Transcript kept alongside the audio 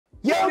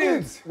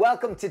dudes!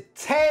 Welcome to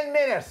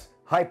 10-minute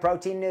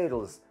high-protein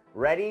noodles.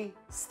 Ready,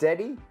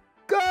 steady,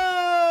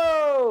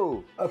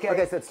 go!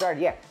 Okay, so it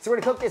started, yeah. So we're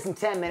gonna cook this in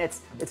 10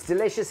 minutes. It's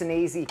delicious and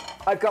easy.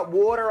 I've got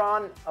water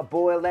on a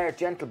boil there,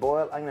 gentle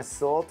boil. I'm gonna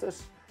salt it,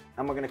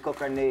 and we're gonna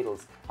cook our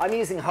noodles. I'm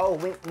using whole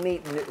wheat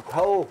noodles.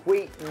 Whole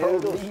meat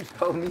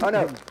Oh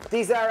no,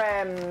 these are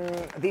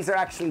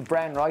actually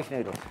brown rice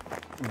noodles.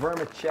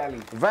 Vermicelli.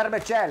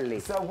 Vermicelli.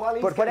 So while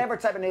he's whatever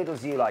type of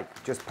noodles you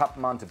like, just pop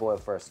them on to boil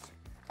first,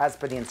 as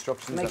per the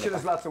instructions. Make sure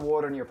there's lots of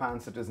water in your pan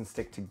so it doesn't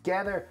stick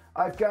together.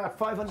 I've got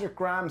 500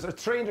 grams or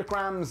 300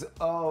 grams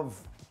of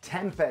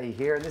tempeh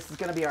here, and this is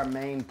going to be our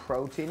main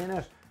protein in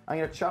it. I'm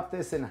going to chop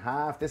this in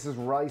half. This is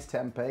rice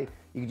tempeh.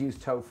 You could use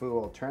tofu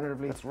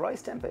alternatively. That's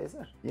rice tempeh, is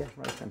it? Yeah,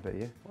 rice tempeh,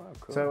 yeah. Wow,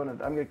 cool. So I'm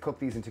going to cook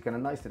these into kind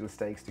of nice little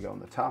steaks to go on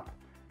the top.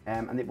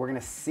 And we're going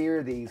to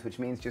sear these, which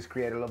means just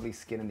create a lovely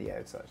skin on the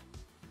outside.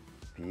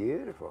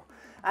 Beautiful.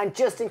 And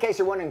just in case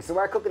you're wondering, so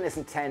we're cooking this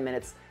in 10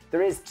 minutes.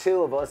 There is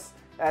two of us.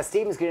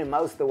 Stephen's going to do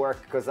most of the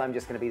work because I'm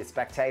just going to be the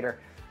spectator.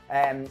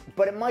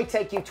 But it might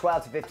take you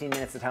 12 to 15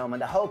 minutes at home,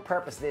 and the whole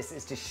purpose of this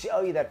is to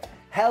show you that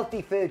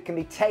healthy food can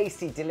be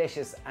tasty,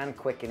 delicious, and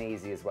quick and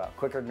easy as well.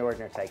 Quicker than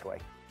ordinary takeaway.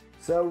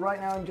 So right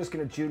now I'm just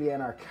going to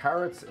julienne our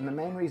carrots, and the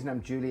main reason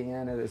I'm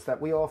julienne it is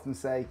that we often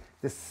say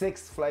the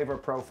sixth flavor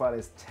profile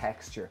is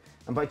texture,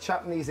 and by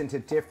chopping these into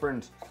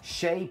different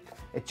shape,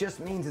 it just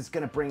means it's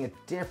going to bring a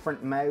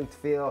different mouth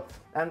feel.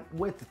 And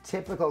with the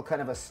typical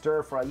kind of a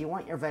stir fry, you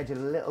want your veg a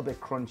little bit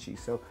crunchy,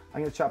 so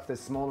I'm going to chop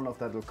this small enough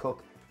that it'll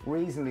cook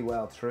reasonably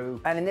well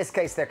through. And in this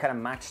case, they're kind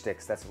of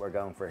matchsticks. That's what we're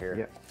going for here.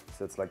 Yeah.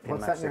 So it's like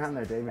what's that in your hand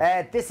there,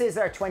 David? This is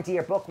our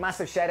 20-year book.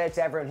 Massive shout out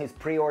to everyone who's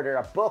pre-ordered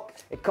our book.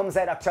 It comes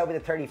out October the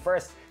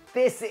 31st.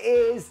 This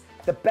is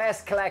the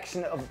best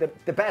collection of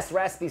the best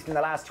recipes from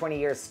the last 20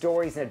 years,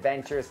 stories and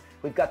adventures.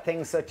 We've got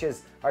things such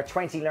as our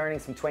 20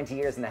 learnings from 20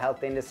 years in the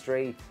health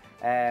industry,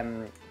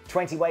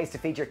 20 ways to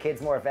feed your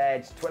kids more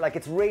veg. Like,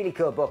 it's a really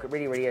cool book, it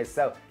really, really is.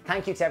 So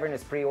thank you to everyone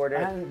who's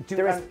pre-ordered.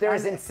 There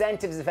is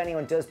incentives if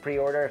anyone does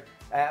pre-order,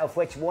 of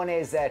which one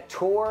is a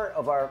tour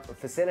of our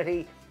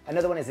facility.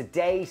 Another one is a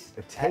date.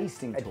 A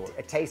tasting tour.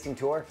 A tasting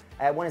tour.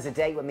 One is a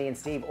date with me and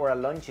Steve, or a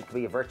lunch. It could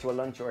be a virtual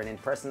lunch or an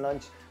in-person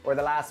lunch. Or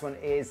the last one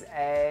is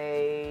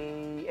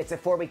it's a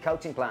 4-week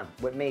coaching plan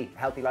with me,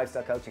 healthy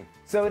lifestyle coaching.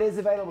 So it is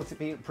available to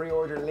be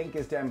pre-order. Link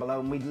is down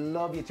below, and we'd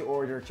love you to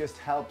order. It just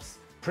helps.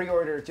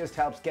 Pre-order just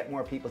helps get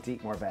more people to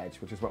eat more veg,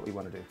 which is what we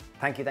want to do.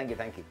 Thank you, thank you,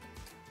 thank you.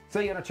 So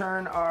you're going to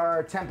turn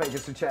our tempeh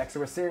just to check. So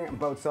we're searing it on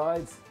both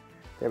sides.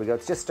 There we go,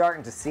 it's just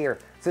starting to sear.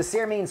 So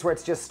sear means where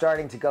it's just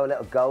starting to go a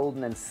little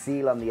golden and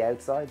seal on the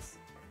outsides.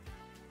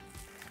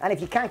 And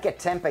if you can't get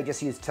tempeh,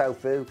 just use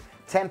tofu.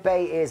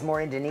 Tempeh is more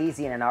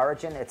Indonesian in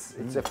origin. It's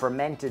a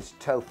fermented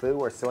tofu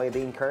or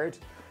soybean curd.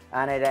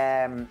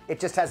 And it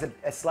just has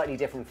a slightly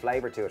different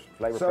flavor to it,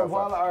 So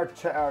while our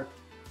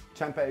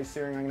tempeh is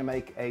searing, I'm going to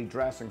make a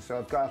dressing. So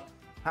I've got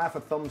half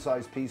a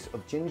thumb-sized piece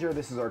of ginger.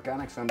 This is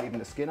organic, so I'm leaving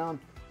the skin on.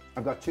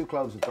 I've got 2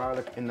 cloves of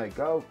garlic. In they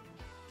go.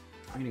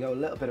 I'm going to go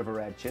a little bit of a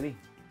red chili.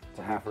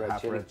 So half a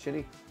red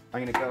chili.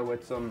 I'm going to go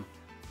with some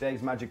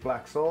Dave's Magic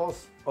Black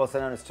Sauce. Also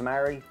known as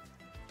tamari.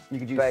 You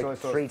could use about soy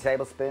sauce. 3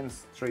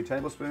 tablespoons. 3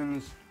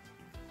 tablespoons.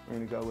 I'm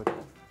going to go with a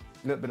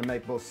little bit of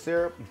maple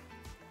syrup.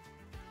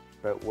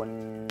 About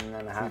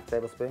 1.5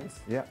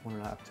 tablespoons. Yeah,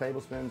 1.5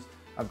 tablespoons.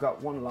 I've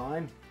got 1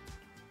 lime.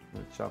 I'm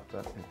going to chop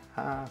that in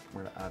half.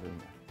 We're going to add in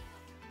there.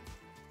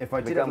 If I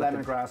did have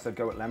lemongrass, I'd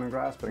go with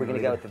lemongrass. But we're going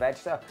to go with the veg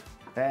stock?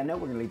 No,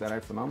 we're going to leave that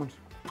out for the moment.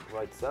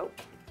 Right, so.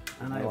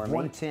 And I have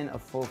 1 tin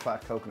of full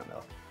fat coconut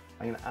milk.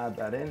 I'm going to add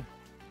that in.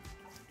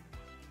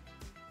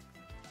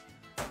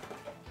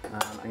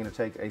 And I'm going to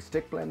take a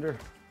stick blender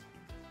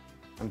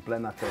and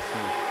blend that to a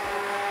smooth.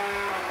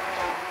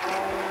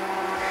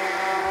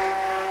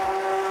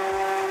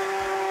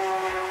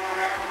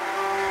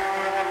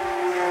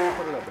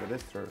 Put a little bit of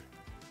this through.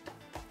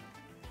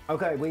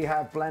 Okay, we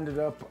have blended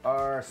up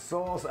our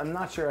sauce. I'm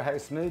not sure how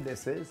smooth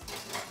this is.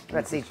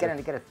 Let's see, get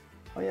it.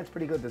 Oh yeah, it's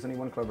pretty good. There's only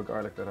 1 clove of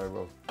garlic that I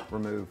will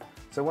remove.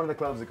 So 1 of the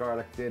cloves of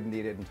garlic did and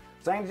he didn't.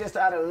 So I'm going to just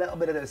add a little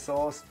bit of this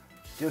sauce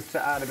just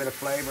to add a bit of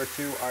flavour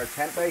to our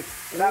tempeh.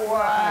 That will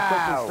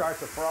kind of quickly start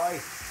to fry.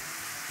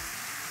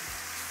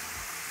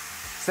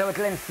 So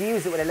it'll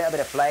infuse it with a little bit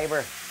of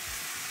flavour.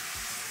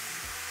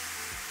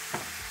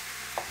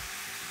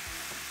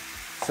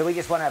 So we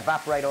just want to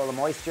evaporate all the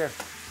moisture.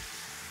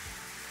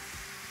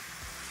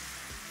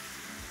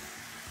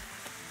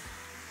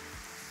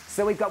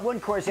 So we've got 1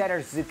 courgette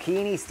or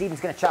zucchini. Stephen's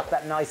going to chop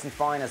that nice and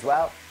fine as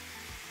well.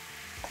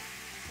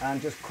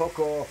 And just cook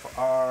off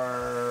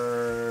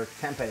our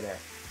tempeh there.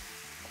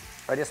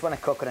 I just want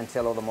to cook it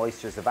until all the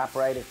moisture is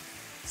evaporated.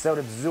 So it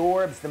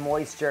absorbs the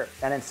moisture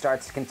and then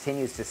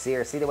continues to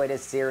sear. See the way it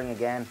is searing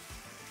again?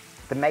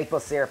 The maple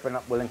syrup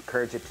will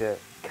encourage it to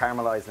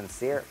caramelize and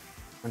sear.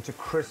 And to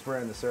crisp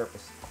around the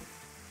surface.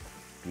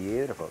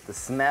 Beautiful. The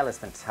smell is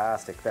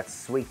fantastic. That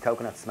sweet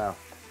coconut smell.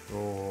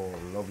 Oh,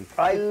 lovely.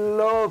 I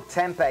love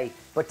tempeh,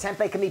 but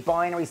tempeh can be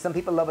binary. Some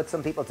people love it,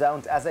 some people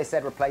don't. As I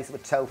said, replace it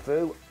with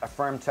tofu, a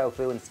firm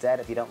tofu instead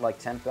if you don't like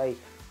tempeh.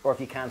 or if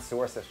you can't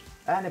source it.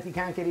 And if you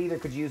can't get either,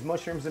 could you use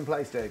mushrooms in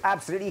place, Dave?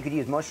 Absolutely, you could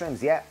use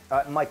mushrooms, yeah.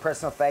 My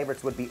personal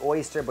favourites would be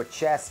oyster, but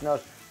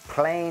chestnut,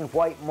 plain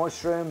white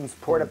mushrooms,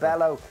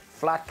 portobello,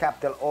 flat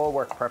cap, they'll all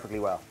work perfectly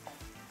well.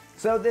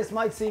 So this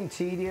might seem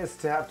tedious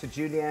to have to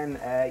julienne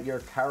your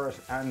carrot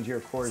and your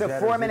courgette. So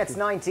 4 minutes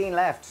 19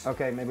 left.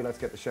 Okay, maybe let's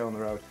get the show on the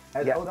road.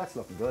 Yeah. Oh, that's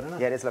looking good, isn't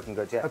it? Yeah, it is looking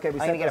good, yeah. Okay, I'm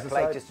going to get a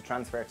plate aside. just to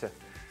transfer to.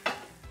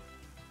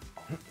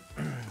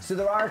 So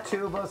there are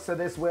two of us, so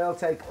this will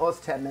take us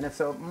 10 minutes,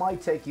 so it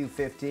might take you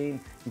 15,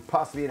 and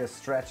possibly at a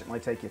stretch it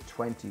might take you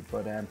 20,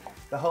 but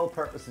the whole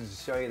purpose is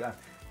to show you that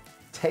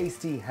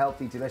tasty,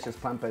 healthy, delicious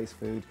plant-based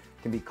food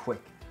can be quick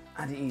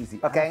and easy.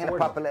 Okay, and I'm going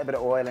to pop a little bit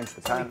of oil into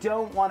the So pan. we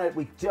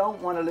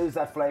don't want to lose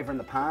that flavour in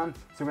the pan,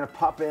 so we're going to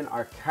pop in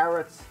our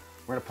carrots,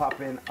 we're going to pop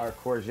in our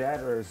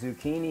courgette or our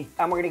zucchini.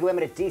 And we're going to go in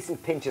with a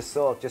decent pinch of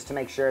salt just to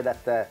make sure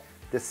that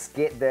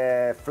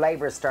the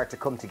flavours start to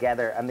come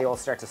together and they all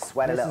start to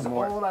sweat a little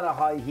more. This is all at a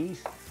high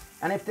heat.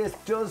 And if this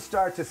does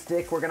start to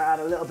stick, we're going to add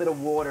a little bit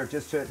of water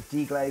just to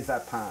deglaze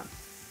that pan.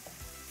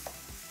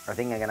 I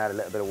think I'm going to add a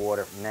little bit of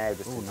water now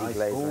just to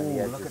deglaze around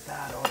the edges. Look at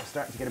that. Oh, it's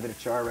starting to get a bit of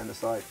char around the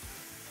side.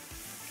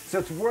 So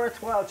it's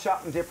worthwhile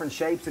chopping different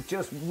shapes. It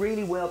just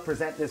really will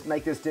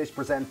make this dish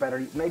present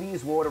better. Maybe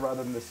use water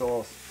rather than the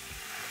sauce.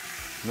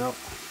 No.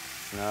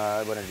 No,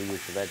 I wanted to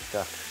use the veg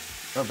stock.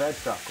 Oh, veg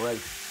stock,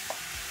 great.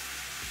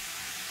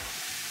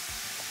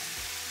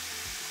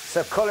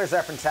 So colours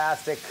are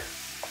fantastic.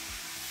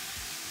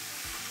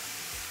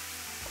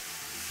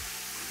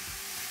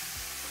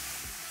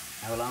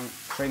 How long?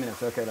 3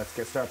 minutes. Okay,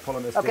 let's start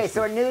pulling this. Okay, dish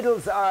so our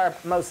noodles are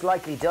most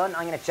likely done.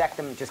 I'm going to check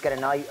them. Just get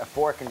a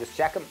fork and just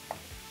check them.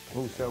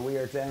 Oh, so we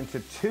are down to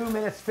 2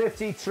 minutes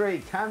 53.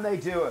 Can they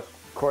do it?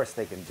 Of course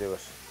they can do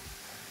it.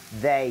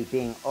 They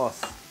being us.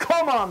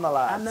 Come on, the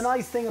lads. And the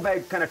nice thing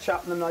about kind of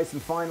chopping them nice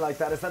and fine like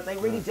that is that they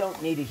really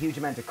don't need a huge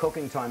amount of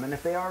cooking time. And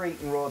if they are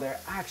eaten raw, they're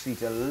actually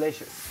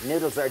delicious.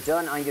 Noodles are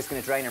done. I'm just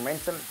going to drain and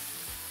rinse them.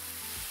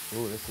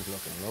 Oh, this is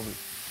looking lovely.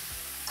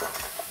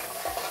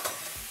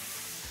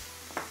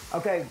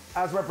 Okay,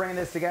 as we're bringing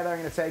this together,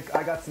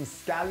 I got some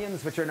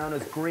scallions, which are known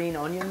as green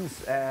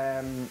onions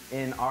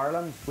in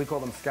Ireland. We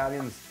call them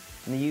scallions.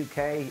 In the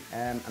UK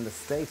and the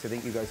States, I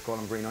think you guys call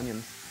them green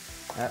onions.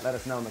 Let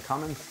us know in the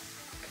comments.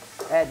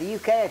 The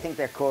UK, I think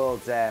they're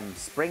called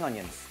spring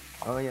onions.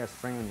 Oh yeah,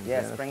 spring onions.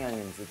 Yeah, spring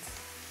onions.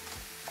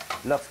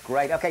 Looks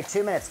great. Okay,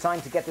 2 minutes. Time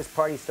to get this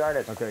party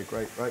started. Okay,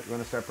 great. Right, we're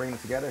going to start bringing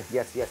it together.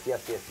 Yes.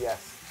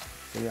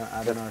 So yeah,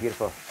 add in That's our...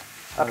 beautiful.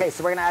 Okay,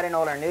 so we're going to add in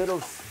all our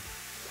noodles.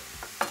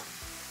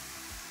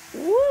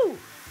 Woo!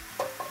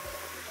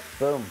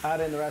 Boom.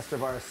 Add in the rest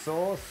of our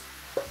sauce.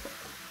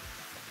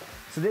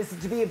 So this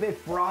is to be a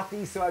bit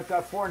brothy, so I've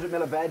got 400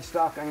 ml of veg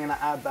stock. I'm going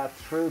to add that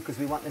through because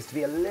we want this to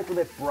be a little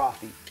bit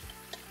brothy.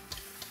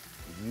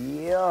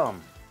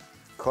 Yum.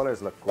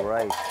 Colours look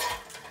great.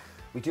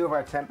 We do have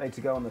our template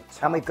to go on the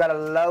top. And we've got a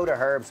load of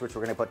herbs which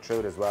we're going to put through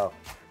it as well.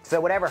 So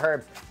whatever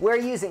herbs we're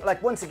using,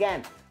 like once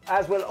again,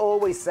 as we'll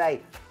always say,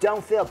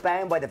 don't feel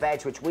bound by the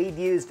veg which we've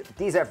used.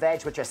 These are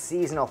veg which are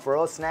seasonal for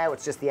us now.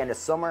 It's just the end of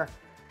summer.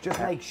 Just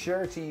make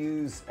sure to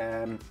use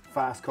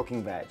fast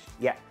cooking veg.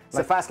 Yeah.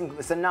 So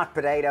so not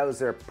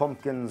potatoes or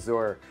pumpkins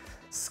or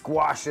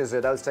squashes or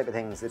those type of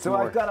things. It's so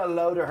more... I've got a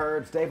load of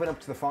herbs. Dave went up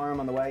to the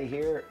farm on the way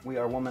here. We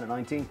are 1 minute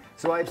 19.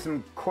 So I have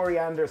some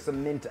coriander,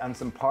 some mint and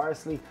some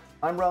parsley.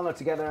 I'm rolling it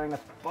together. I'm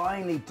going to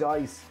finely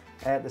dice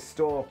the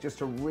stalk just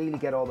to really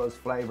get all those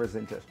flavours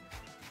into it.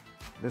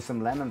 There's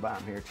some lemon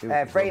balm here too.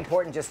 Very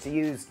important just to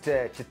use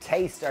to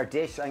taste our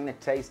dish. I'm going to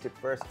taste it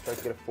first. Try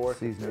to get a fork.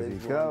 Season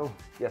as you go.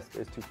 Yes,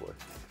 there's 2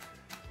 forks.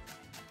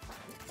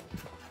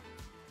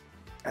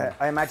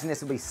 I imagine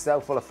this will be so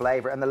full of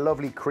flavour and the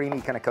lovely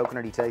creamy kind of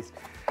coconutty taste.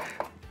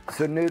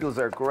 So noodles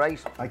are great.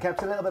 I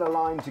kept a little bit of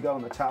lime to go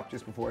on the top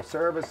just before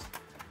service.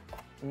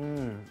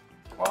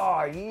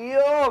 Oh, yum! A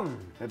little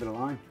bit of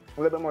lime.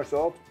 A little bit more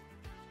salt.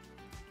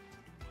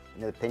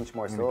 Another pinch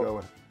more I'm salt. going to go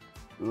with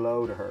a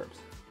load of herbs.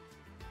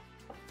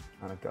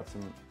 And I've got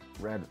some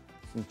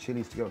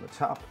chilies to go on the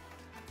top.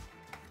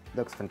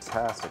 Looks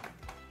fantastic.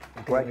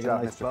 Okay, Great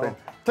job, nice Mr. Quinn. bowl.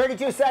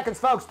 32 seconds,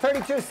 folks.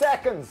 32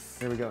 seconds.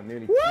 Here we go.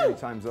 Nearly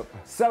time's up.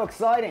 So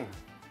exciting.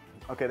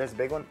 Okay, there's a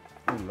big one.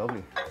 Ooh,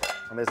 lovely.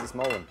 And there's a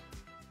small one.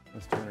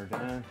 Let's turn her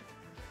down.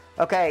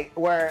 Okay,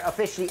 we're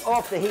officially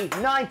off the heat.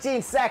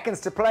 19 seconds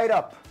to plate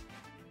up.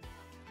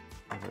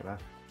 Look at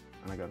that.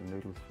 And I got the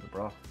noodles for the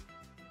broth.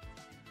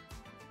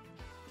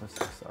 That's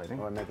exciting.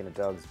 Oh, I'm making a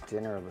dog's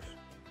dinner of it.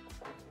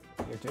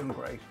 You're doing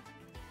great.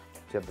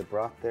 Do you have the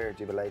broth there?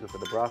 Do you have a ladle for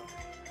the broth?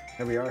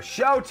 Here we are.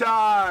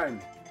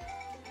 Showtime!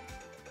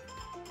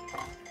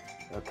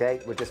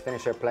 Okay, we'll just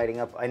finish our plating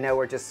up. I know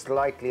we're just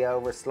slightly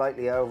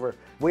over.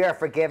 We are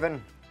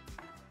forgiven.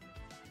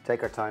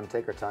 Take our time,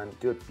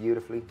 do it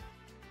beautifully.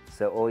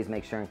 So always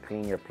make sure and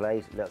clean your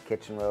plate. A little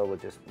kitchen roll will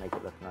just make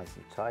it look nice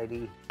and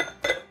tidy.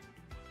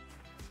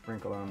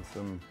 Sprinkle on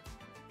some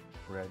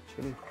red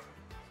chili,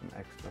 some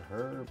extra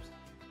herbs.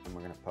 And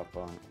we're gonna pop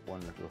on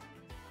one little,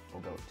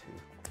 We'll go with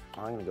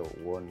 2. I'm gonna go with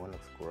one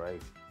looks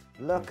great.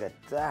 Look at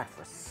that,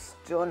 for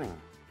stunning.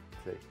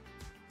 See.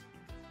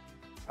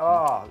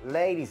 Oh,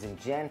 ladies and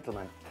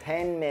gentlemen,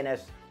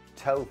 10-minute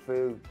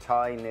tofu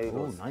Thai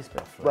noodles. Oh, nice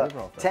bit of flavour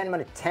Well, off that.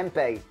 10-minute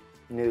tempeh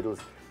noodles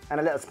and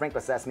a little sprinkle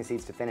of sesame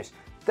seeds to finish.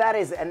 That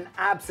is an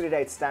absolute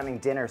outstanding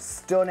dinner.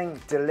 Stunning,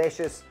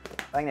 delicious.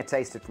 I'm gonna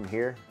taste it from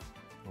here.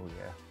 Oh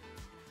yeah.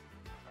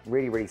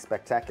 Really, really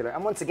spectacular.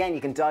 And once again,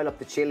 you can dial up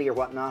the chili or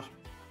whatnot.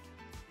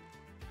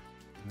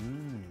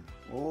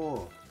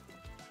 Oh,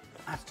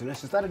 that's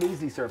delicious. That'd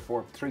easily serve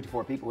 3 to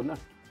 4 people, wouldn't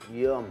it?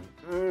 Yum.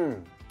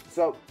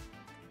 So,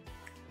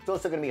 it's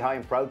also going to be high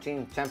in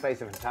protein. Tempeh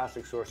is a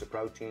fantastic source of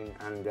protein,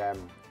 and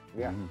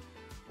yeah.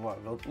 Well,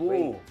 look.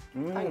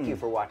 Thank you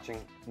for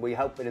watching. We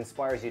hope it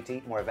inspires you to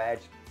eat more veg.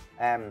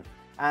 And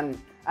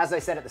as I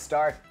said at the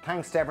start,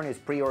 thanks to everyone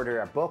who's pre-ordered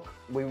our book.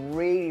 We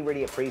really,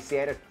 really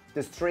appreciate it.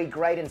 There's 3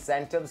 great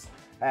incentives,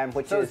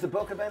 which So is... is the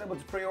book available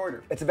to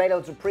pre-order? It's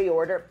available to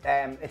pre-order.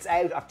 It's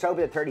out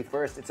October the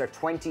 31st. It's our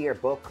 20-year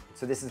book.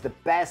 So this is the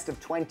best of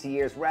 20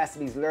 years,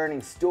 recipes,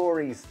 learning,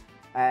 stories.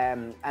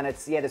 And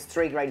it's, yeah, there's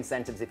 3 great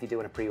incentives if you do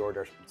want to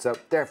pre-order. So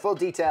there are full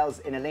details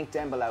in a link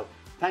down below.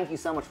 Thank you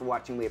so much for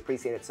watching. We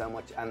appreciate it so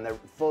much. And the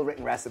full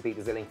written recipe,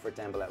 there's a link for it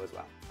down below as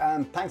well.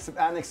 Thanks,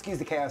 and excuse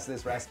the chaos of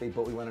this recipe,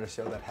 but we wanted to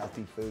show that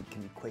healthy food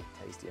can be quick,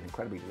 tasty, and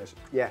incredibly delicious.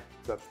 Yeah.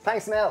 So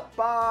thanks, Mel.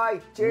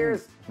 Bye.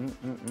 Cheers.